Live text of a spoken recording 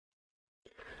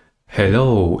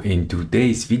Hello, in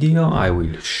today's video I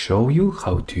will show you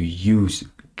how to use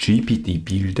GPT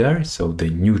Builder, so the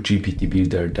new GPT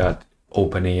Builder that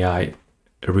OpenAI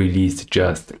released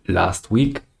just last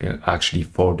week, actually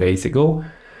 4 days ago,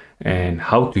 and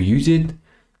how to use it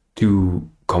to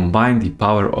combine the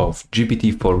power of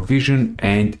GPT-4 Vision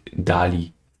and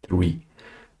DALL-E 3.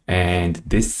 And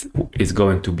this is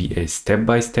going to be a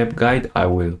step-by-step guide. I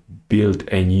will build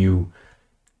a new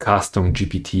custom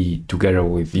GPT together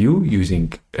with you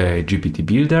using GPT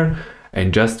Builder,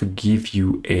 and just to give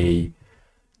you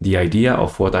the idea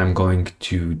of what I'm going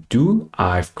to do,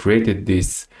 I've created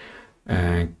this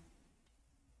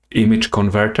image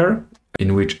converter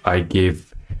in which I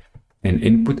give an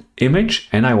input image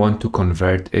and I want to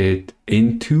convert it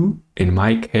into, in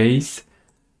my case,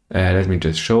 let me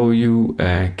just show you,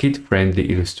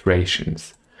 kid-friendly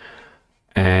illustrations.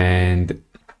 And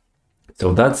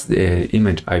so that's the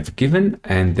image I've given,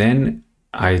 and then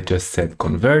I just said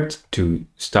convert to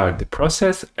start the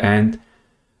process, and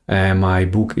my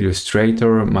book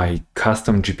illustrator, my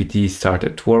custom GPT,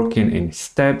 started working in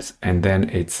steps, and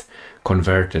then it's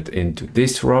converted into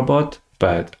this robot.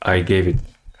 But I gave it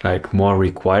like more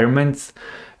requirements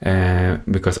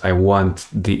because I want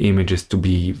the images to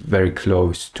be very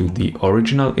close to the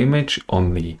original image,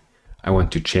 only I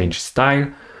want to change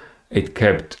style. It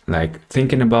kept like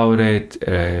thinking about it,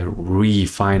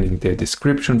 refining the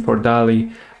description for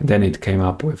DALL-E, then it came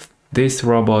up with this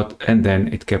robot, and then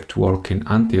it kept working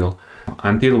until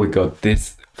we got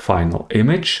this final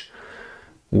image,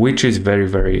 which is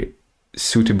very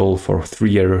suitable for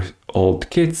 3-year-old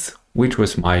kids, which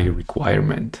was my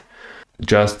requirement.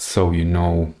 Just so you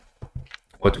know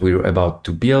what we're about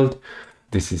to build,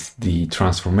 this is the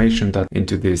transformation that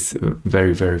into this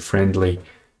very friendly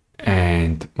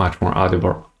and much more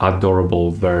adorable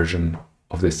version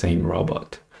of the same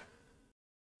robot.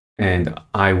 And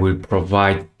I will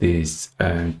provide this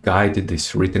guide,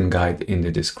 this written guide, in the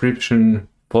description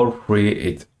for free.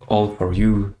 It's all for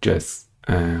you. Just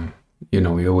you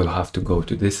will have to go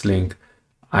to this link.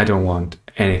 I don't want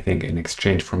anything in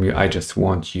exchange from you. I just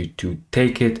want you to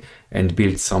take it and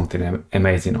build something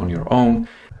amazing on your own.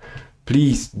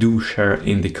 Please do share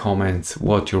in the comments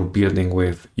what you're building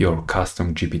with your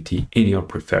custom GPT in your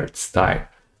preferred style.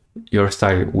 Your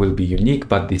style will be unique,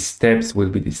 but the steps will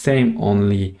be the same,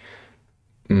 only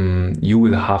you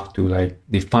will have to like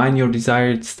define your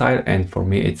desired style, and for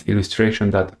me it's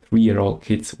illustration that 3-year-old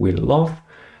kids will love.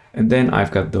 And then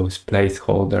I've got those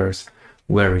placeholders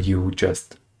where you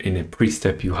just, in a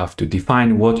pre-step, you have to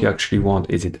define what you actually want.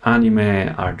 Is it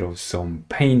anime? Are those some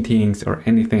paintings or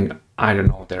anything? I don't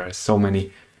know. There are so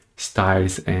many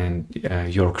styles, and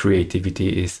your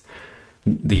creativity is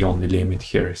the only limit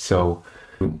here. So,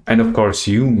 and of course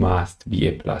you must be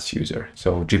a Plus user.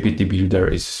 So GPT Builder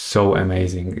is so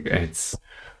amazing. It's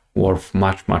worth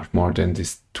much more than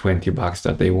this $20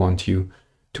 that they want you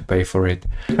to pay for it.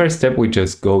 First step, we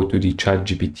just go to the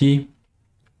ChatGPT.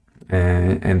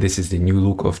 And this is the new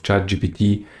look of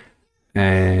ChatGPT,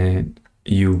 and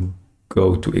you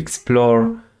go to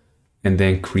explore and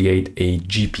then create a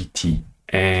GPT,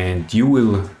 and you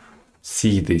will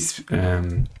see this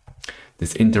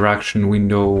this interaction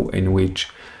window in which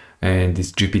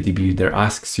this GPT Builder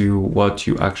asks you what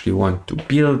you actually want to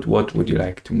build, what would you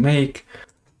like to make.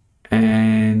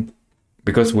 And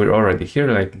because we're already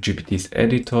here, like GPT's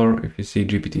editor, if you see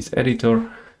GPT's editor,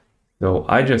 so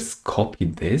I just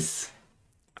copied this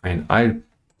and I'll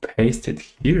paste it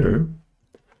here,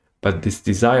 but this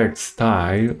desired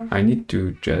style, I need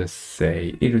to just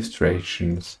say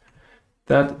illustrations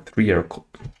that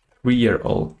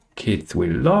 3-year-old kids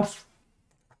will love.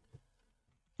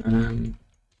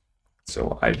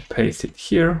 So I'll paste it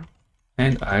here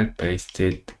and I'll paste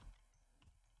it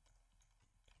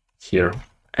here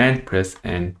and press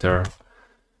enter.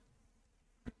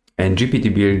 And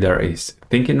GPT Builder is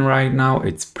thinking right now,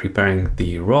 it's preparing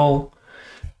the role.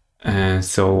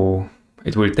 So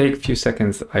it will take a few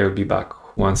seconds. I will be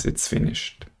back once it's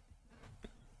finished.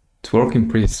 It's working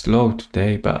pretty slow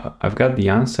today, but I've got the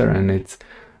answer, and it's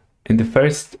in the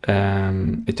first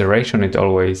iteration, it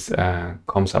always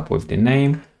comes up with the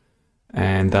name,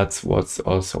 and that's what's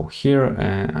also here.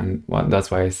 And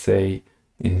that's why I say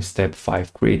in step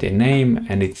 5, create a name,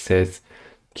 and it says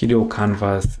Kiddo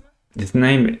Canvas. This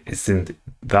name isn't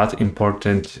that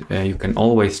important. You can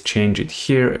always change it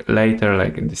here later,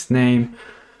 like in this name.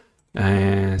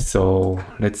 So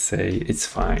let's say it's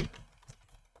fine.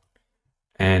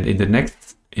 And in the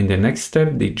next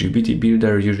step, the GPT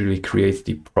Builder usually creates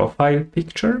the profile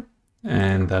picture,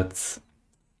 and that's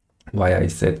why I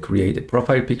said create a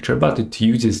profile picture. But it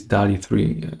uses DALL-E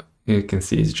 3 you can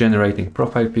see it's generating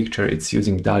profile picture. It's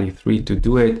using DALL-E 3 to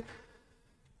do it.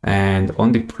 And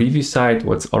on the preview side,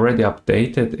 what's already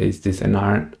updated is this an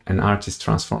artist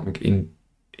transforming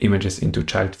images into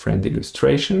child-friendly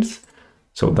illustrations.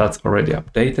 So that's already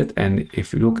updated. And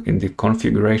if you look in the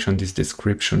configuration, this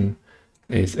description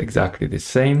is exactly the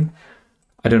same.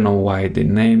 I don't know why the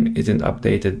name isn't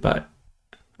updated, but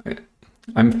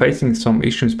I'm facing some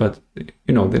issues, but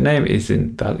you know, the name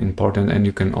isn't that important and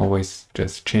you can always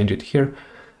just change it here.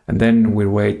 And then we're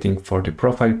waiting for the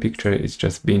profile picture. It's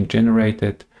just being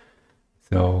generated.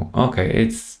 So, okay,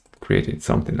 it's created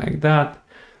something like that.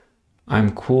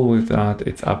 I'm cool with that.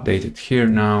 It's updated here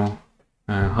now.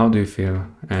 How do you feel?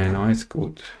 No, it's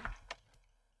good.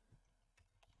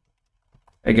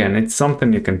 Again, it's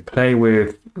something you can play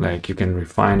with, like you can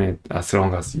refine it as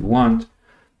long as you want.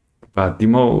 But the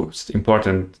most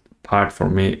important part for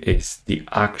me is the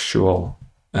actual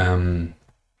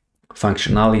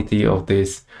functionality of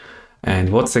this, and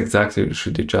what's exactly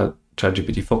should the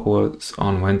ChatGPT focus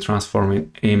on when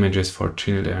transforming images for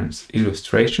children's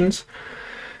illustrations.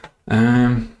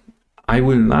 I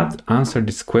will not answer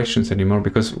these questions anymore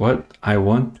because what I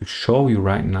want to show you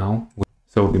right now.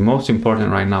 So the most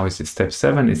important right now is step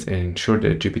 7 is ensure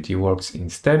that GPT works in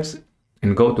steps,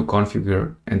 and go to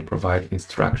configure and provide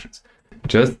instructions.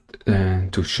 Just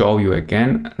to show you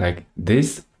again, like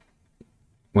this,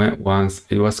 once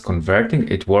it was converting,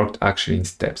 it worked actually in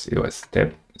steps. It was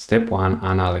step 1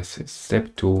 analysis,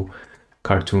 step 2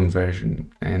 cartoon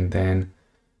version, and then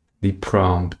the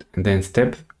prompt, and then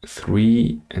step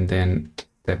 3, and then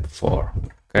step 4.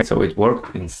 Okay, so it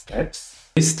worked in steps.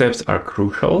 These steps are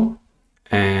crucial,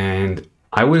 and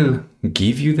I will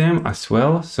give you them as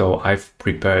well. So I've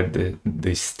prepared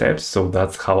these steps. So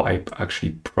that's how I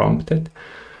actually prompted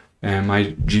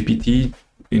my GPT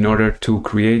in order to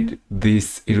create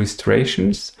these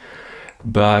illustrations.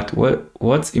 But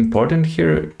what's important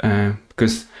here,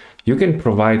 because you can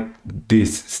provide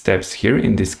these steps here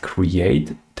in this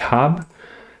create tab,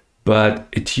 but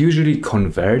it usually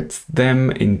converts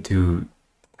them into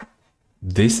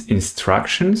these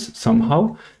instructions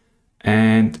somehow.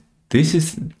 And this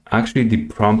is actually the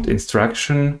prompt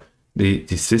instruction, the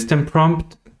system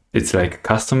prompt. It's like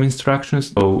custom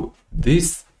instructions. So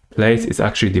this place is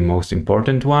actually the most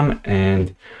important one.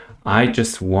 And I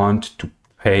just want to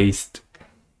paste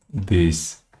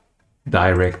this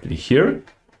directly here.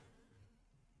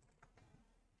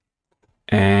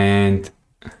 And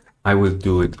I will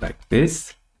do it like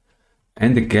this.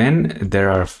 And again, there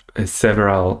are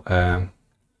several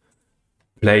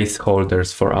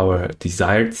placeholders for our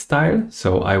desired style.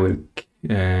 So I will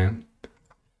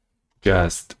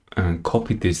just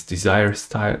copy this desired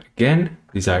style again,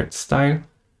 desired style,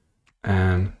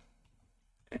 and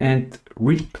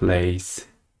replace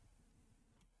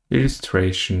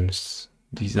illustrations,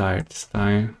 desired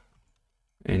style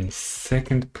in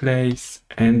second place,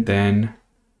 and then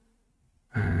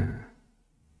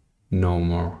no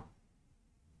more,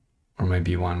 or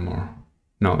maybe one more.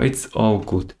 No, it's all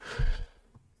good.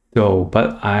 So,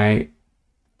 but I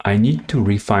need to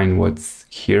refine what's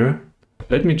here.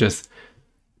 Let me just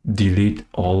delete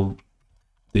all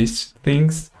these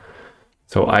things.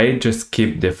 So I just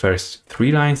keep the first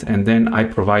 3 lines, and then I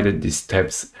provided these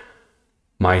steps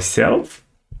myself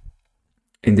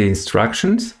in the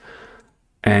instructions.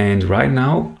 And right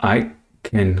now I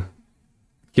can,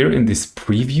 here in this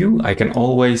preview, I can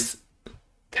always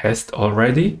test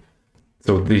already.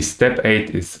 So this step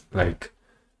 8 is like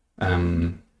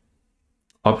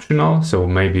optional. So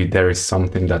maybe there is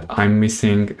something that I'm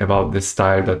missing about the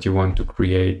style that you want to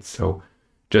create. So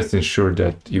just ensure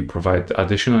that you provide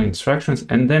additional instructions,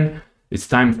 and then it's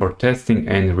time for testing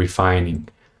and refining.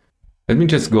 Let me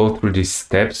just go through these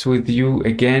steps with you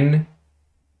again.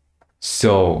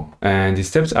 So, and the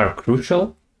steps are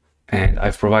crucial, and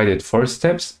I've provided 4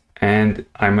 steps, and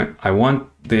I want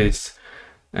this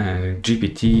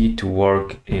GPT to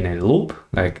work in a loop,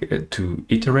 like to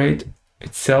iterate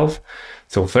itself.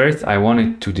 So first I want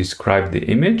it to describe the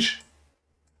image,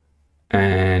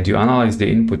 and you analyze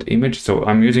the input image. So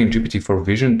I'm using GPT-4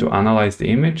 Vision to analyze the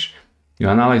image. You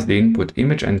analyze the input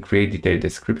image and create detailed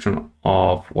description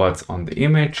of what's on the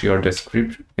image. In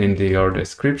your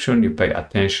description, you pay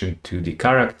attention to the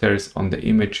characters on the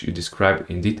image. You describe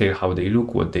in detail how they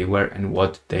look, what they wear, and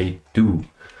what they do.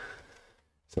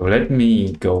 So let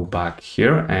me go back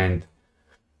here and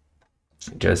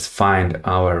just find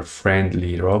our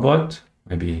friendly robot,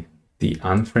 maybe the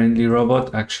unfriendly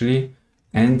robot actually,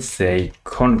 and say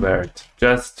convert,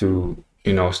 just to,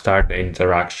 you know, start the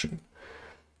interaction.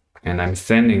 And I'm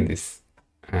sending this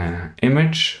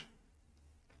image,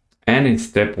 and in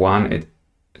step 1 it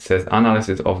says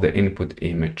analysis of the input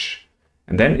image.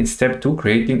 And then in step 2,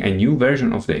 creating a new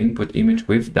version of the input image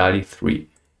with DALL-E 3.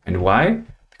 And why?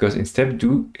 Because in step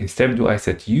 2, I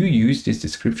said you use this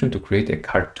description to create a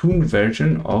cartoon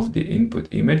version of the input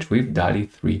image with DALL-E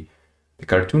 3. The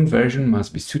cartoon version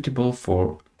must be suitable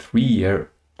for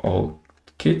 3-year-old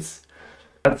kids.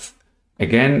 That's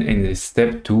again in this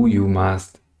step 2, you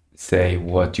must say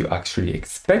what you actually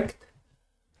expect.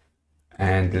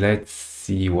 And let's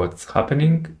see what's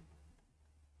happening.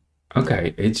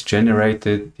 Okay, it's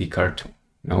generated the cartoon.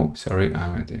 No, sorry,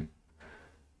 I'm at it.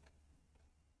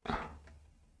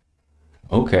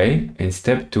 Okay, in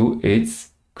step 2,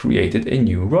 it's created a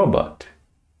new robot.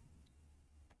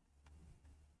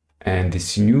 And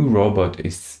this new robot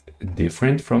is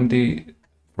different from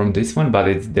this one, but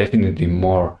it's definitely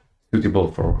more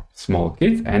suitable for small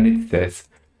kids. And it says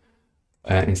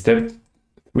in step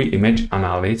 3, image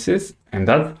analysis, and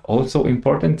that's also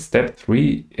important. Step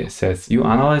 3, it says you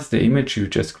analyze the image you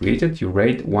just created. You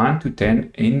rate 1 to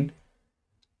 10 in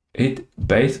it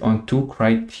based on 2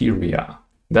 criteria.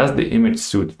 Does the image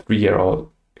suit 3-year-old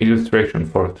illustration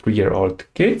for 3-year-old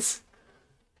kids?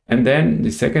 And then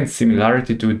the second,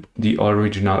 similarity to the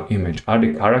original image. Are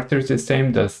the characters the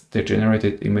same? Does the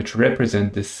generated image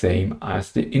represent the same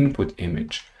as the input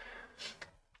image?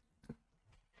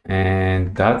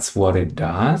 And that's what it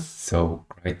does. So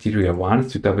criteria 1,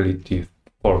 suitability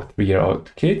for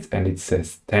 3-year-old kids, and it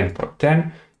says 10 for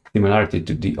 10. Similarity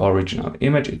to the original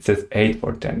image, it says 8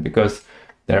 for 10, because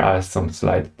there are some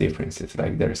slight differences,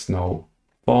 like there's no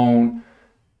phone.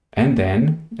 And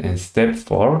then in step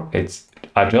 4, it's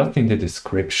adjusting the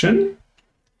description.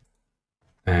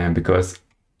 And because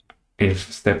in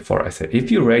step 4, I said,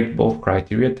 if you rate both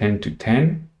criteria 10 to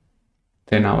 10,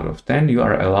 10 out of 10, you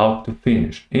are allowed to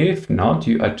finish. If not,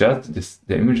 you adjust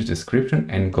the image description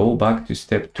and go back to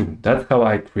step 2. That's how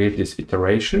I create this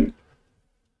iteration.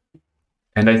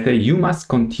 And I say you must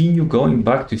continue going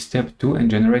back to step 2 and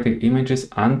generating images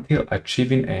until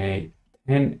achieving a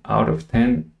 10 out of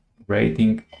 10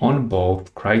 rating on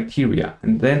both criteria.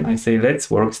 And then I say, let's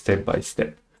work step by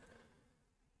step.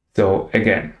 So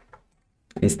again,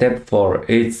 in step 4,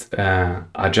 it's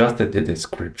adjusted the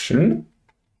description.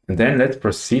 And then let's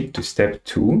proceed to step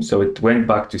 2. So it went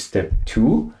back to step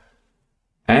 2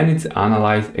 and it's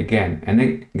analyzed again. And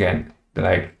again,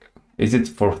 like, is it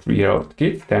for 3-year-old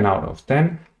kids? 10 out of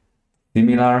 10.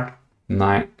 Similar,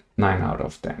 9 out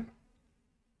of 10.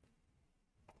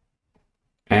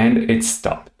 And it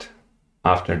stopped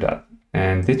after that.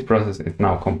 And this process is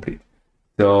now complete.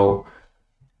 So,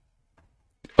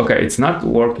 okay, it's not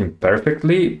working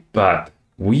perfectly, but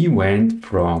we went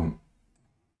from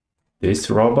this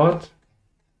robot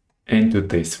into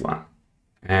this one.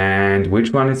 And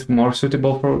which one is more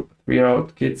suitable for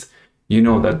 3-year-old kids? You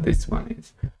know that this one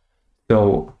is.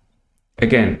 So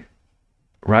again,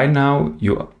 right now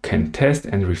you can test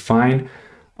and refine.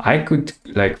 I could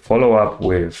like follow up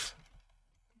with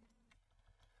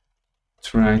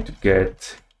trying to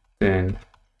get 10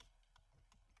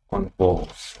 on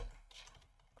both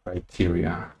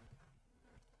criteria.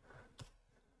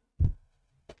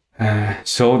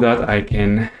 So that I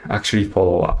can actually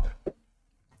follow up.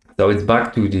 So it's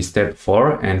back to the step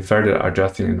 4 and further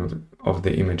adjusting of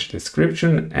the image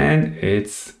description, and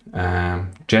it's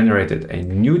generated a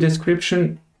new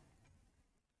description,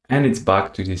 and it's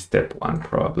back to the step 1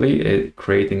 probably,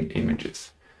 creating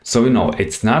images. So you know,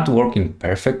 it's not working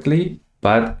perfectly,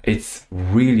 but it's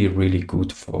really, really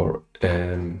good for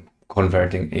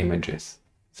converting images.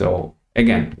 So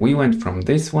again, we went from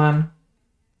this one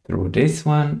through this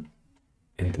one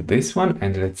into this one,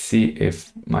 and let's see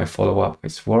if my follow-up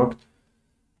has worked.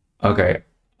 Okay,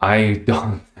 I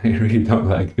really don't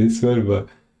like this one, but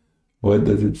what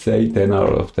does it say? 10 out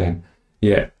of 10.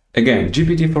 Yeah, again,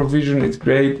 GPT-4 Vision is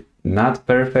great, not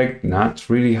perfect, not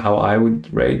really how I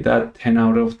would rate that 10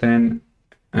 out of 10.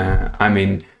 I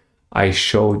mean, I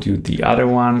showed you the other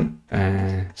one,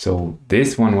 so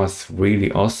this one was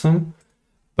really awesome,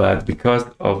 but because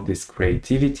of this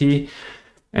creativity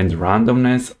and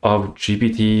randomness of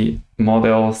GPT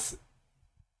models,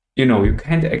 you know, you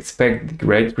can't expect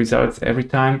great results every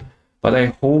time, but I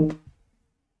hope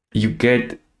you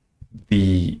get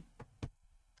the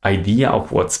idea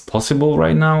of what's possible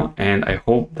right now, and I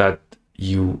hope that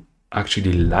you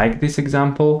actually like this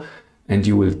example and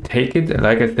you will take it.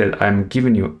 Like I said, I'm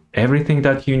giving you everything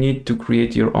that you need to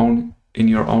create your own in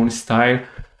your own style.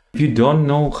 If you don't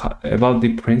know about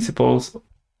the principles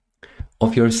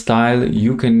of your style,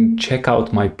 you can check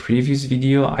out my previous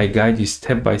video. I guide you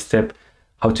step by step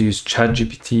how to use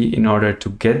ChatGPT in order to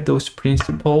get those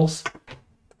principles.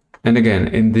 And again,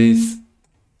 in this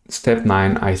step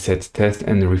 9, I said test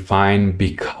and refine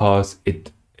because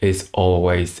it is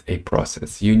always a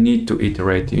process. You need to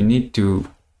iterate, you need to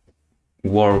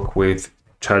work with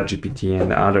ChatGPT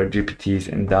and other GPTs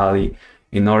and DALL-E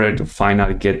in order to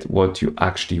finally get what you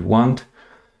actually want.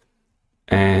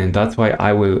 And that's why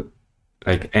I will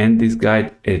end this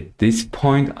guide at this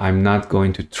point. I'm not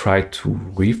going to try to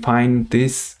refine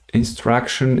this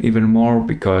instruction even more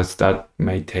because that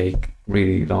may take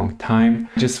really long time.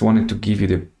 I just wanted to give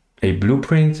you a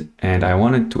blueprint, and I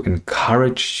wanted to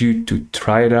encourage you to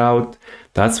try it out.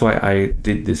 That's why I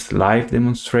did this live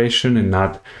demonstration and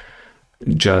not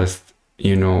just,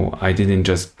 I didn't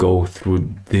just go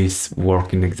through this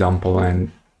working example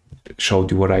and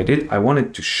showed you what I did. I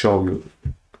wanted to show you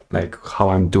how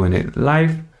I'm doing it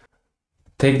live.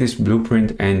 Take this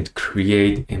blueprint and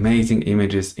create amazing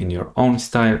images in your own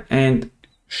style and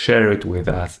share it with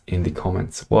us in the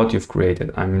comments, what you've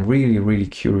created. I'm really, really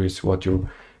curious what you're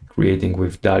creating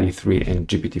with DALL-E 3 and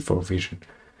GPT-4 Vision.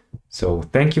 So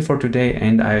thank you for today,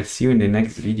 and I'll see you in the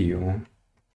next video.